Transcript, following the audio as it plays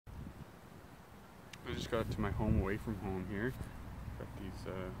just got to my home away from home here. Got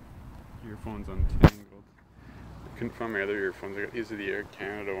these earphones untangled. I couldn't find my other earphones. These are the Air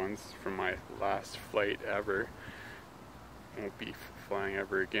Canada ones from my last flight ever. Won't be flying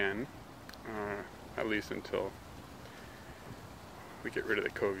ever again, at least until we get rid of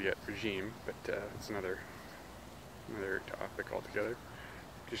the COVID regime, but it's another topic altogether.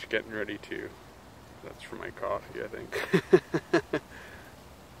 Just getting ready to, that's for my coffee, I think.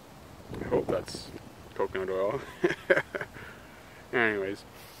 I hope that's coconut oil. Anyways,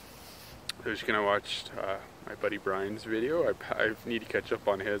 I'm just gonna watch my buddy Brian's video. I need to catch up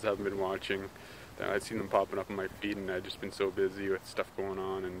on his. I haven't been watching. I've seen them popping up on my feed, and I've just been so busy with stuff going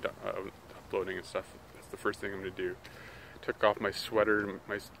on and uploading and stuff. That's the first thing I'm gonna do. Took off my sweater,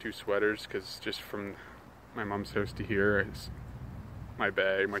 my two sweaters, because just from my mom's house to here, my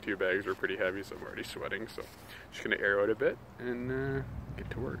two bags were pretty heavy, so I'm already sweating. So just gonna air out a bit and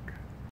get to work.